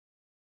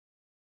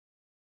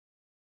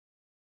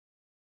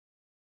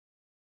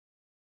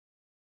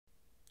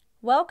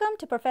Welcome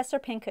to Professor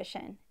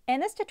Pincushion. In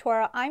this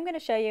tutorial, I'm going to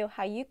show you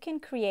how you can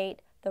create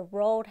the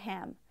rolled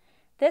hem.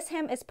 This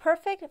hem is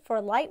perfect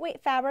for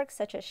lightweight fabrics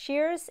such as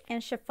sheers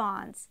and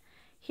chiffons.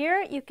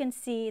 Here you can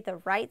see the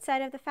right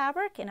side of the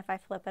fabric, and if I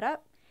flip it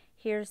up,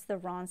 here's the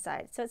wrong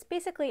side. So it's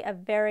basically a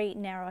very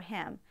narrow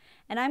hem.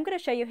 And I'm going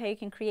to show you how you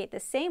can create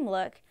the same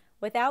look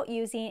without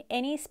using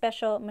any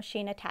special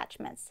machine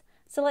attachments.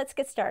 So let's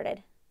get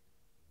started.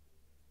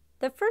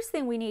 The first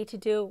thing we need to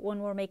do when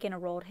we're making a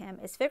rolled hem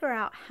is figure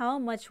out how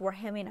much we're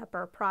hemming up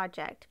our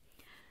project.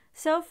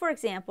 So for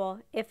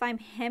example, if I'm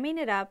hemming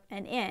it up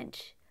an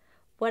inch,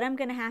 what I'm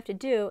going to have to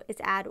do is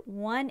add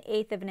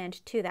 1/8 of an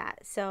inch to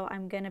that. So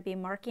I'm going to be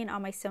marking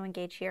on my sewing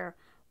gauge here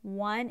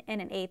 1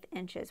 1/8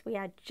 inches. We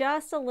add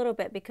just a little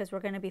bit because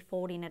we're going to be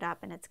folding it up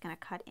and it's going to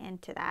cut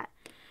into that.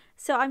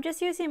 So I'm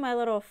just using my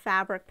little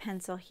fabric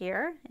pencil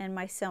here and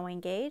my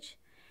sewing gauge,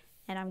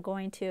 and I'm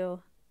going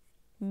to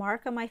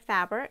mark on my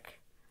fabric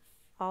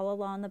all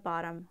along the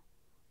bottom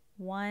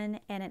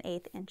 1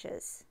 1/8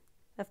 inches.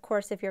 Of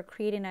course, if you're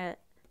creating a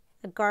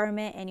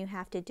garment and you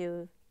have to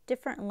do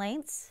different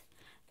lengths,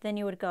 then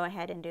you would go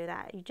ahead and do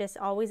that. You just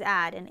always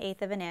add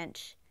 1/8 of an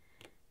inch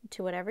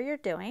to whatever you're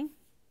doing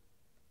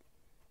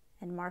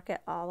and mark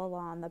it all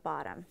along the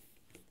bottom.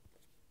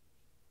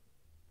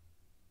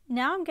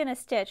 Now I'm going to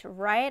stitch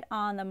right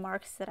on the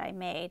marks that I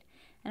made,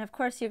 and of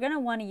course you're going to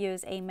want to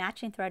use a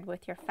matching thread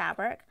with your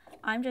fabric.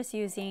 I'm just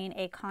using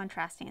a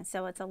contrasting,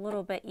 so it's a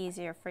little bit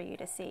easier for you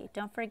to see.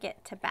 Don't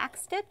forget to back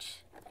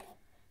stitch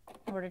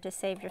in order to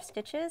save your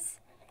stitches.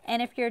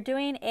 And if you're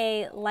doing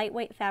a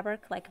lightweight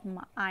fabric like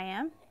I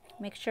am,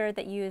 make sure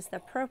that you use the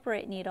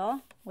appropriate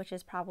needle, which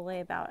is probably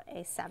about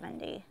a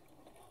 70.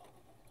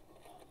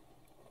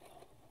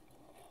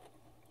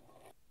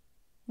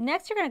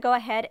 Next, you're going to go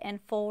ahead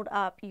and fold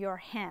up your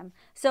hem.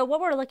 So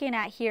what we're looking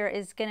at here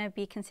is going to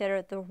be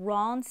considered the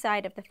wrong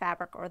side of the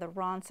fabric or the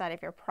wrong side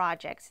of your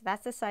project. So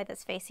that's the side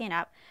that's facing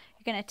up.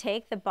 You're going to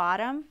take the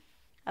bottom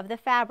of the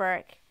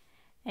fabric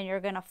and you're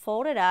going to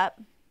fold it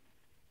up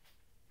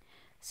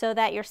so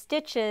that your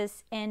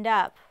stitches end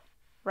up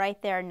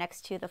right there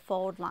next to the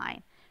fold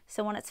line.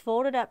 So when it's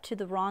folded up to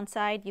the wrong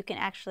side, you can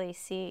actually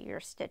see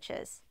your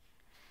stitches.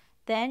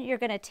 Then you're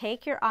going to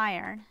take your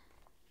iron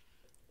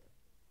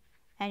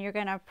and you're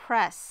going to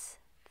press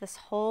this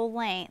whole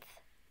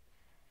length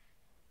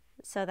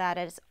so that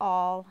it's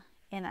all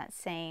in that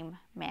same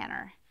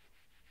manner.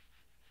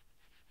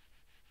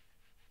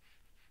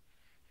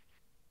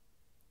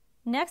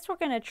 Next, we're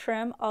going to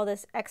trim all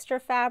this extra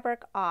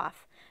fabric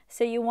off.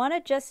 So you want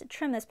to just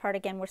trim this part.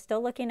 Again, we're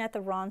still looking at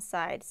the wrong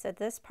side. So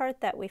this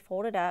part that we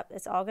folded up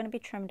is all going to be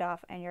trimmed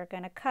off, and you're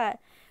going to cut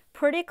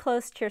pretty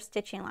close to your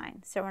stitching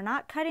line. So we're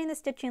not cutting the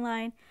stitching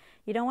line.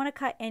 You don't want to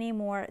cut any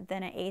more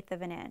than 1/8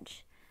 of an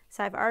inch.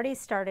 So I've already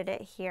started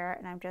it here,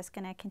 and I'm just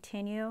going to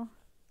continue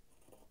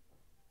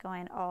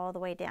going all the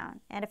way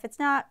down. And if it's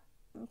not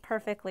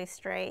perfectly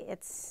straight,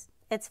 it's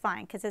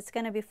fine because it's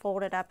going to be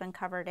folded up and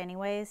covered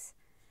anyways.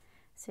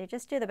 So you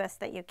just do the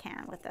best that you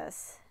can with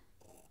this.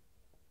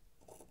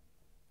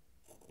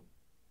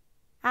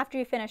 After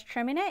you finish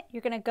trimming it,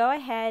 you're going to go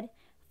ahead,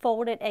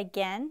 fold it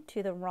again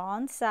to the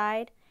wrong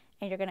side,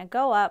 and you're going to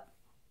go up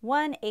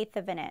 1/8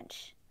 of an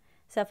inch.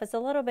 So if it's a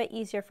little bit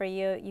easier for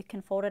you, you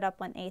can fold it up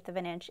 1/8 of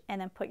an inch and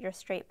then put your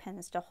straight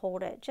pins to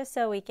hold it, just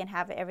so we can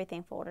have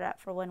everything folded up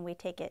for when we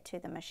take it to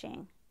the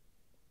machine.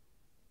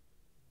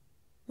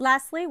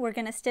 Lastly, we're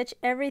going to stitch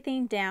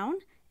everything down,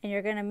 and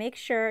you're going to make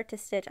sure to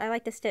stitch. I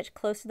like to stitch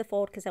close to the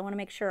fold because I want to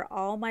make sure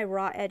all my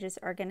raw edges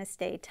are going to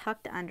stay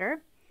tucked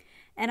under.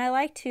 And I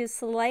like to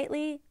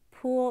slightly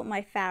pull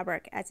my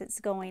fabric as it's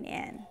going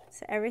in,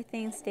 so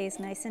everything stays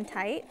nice and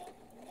tight.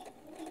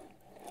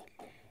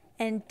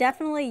 And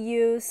definitely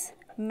use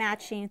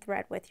matching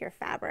thread with your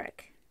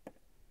fabric.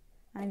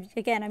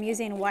 Again, I'm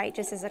using white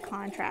just as a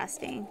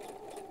contrasting.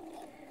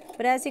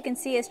 But as you can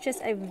see, it's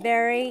just a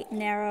very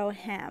narrow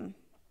hem.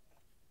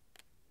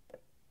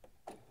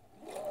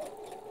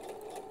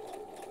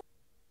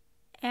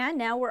 And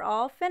now we're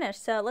all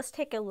finished. So let's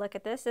take a look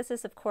at this. This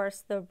is, of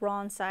course, the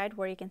wrong side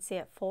where you can see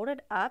it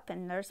folded up,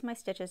 and there's my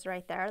stitches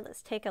right there.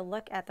 Let's take a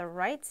look at the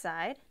right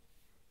side.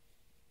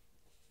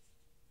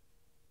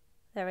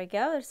 There we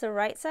go. There's the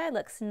right side.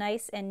 Looks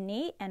nice and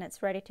neat, and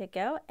it's ready to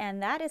go.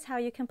 And that is how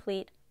you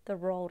complete the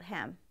rolled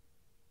hem.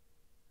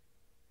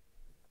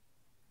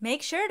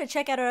 Make sure to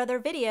check out our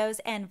other videos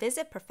and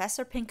visit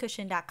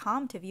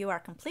ProfessorPincushion.com to view our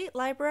complete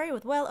library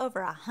with well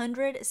over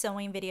 100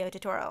 sewing video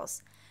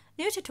tutorials.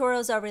 New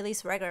tutorials are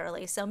released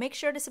regularly, so make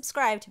sure to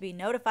subscribe to be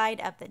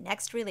notified of the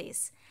next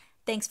release.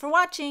 Thanks for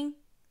watching!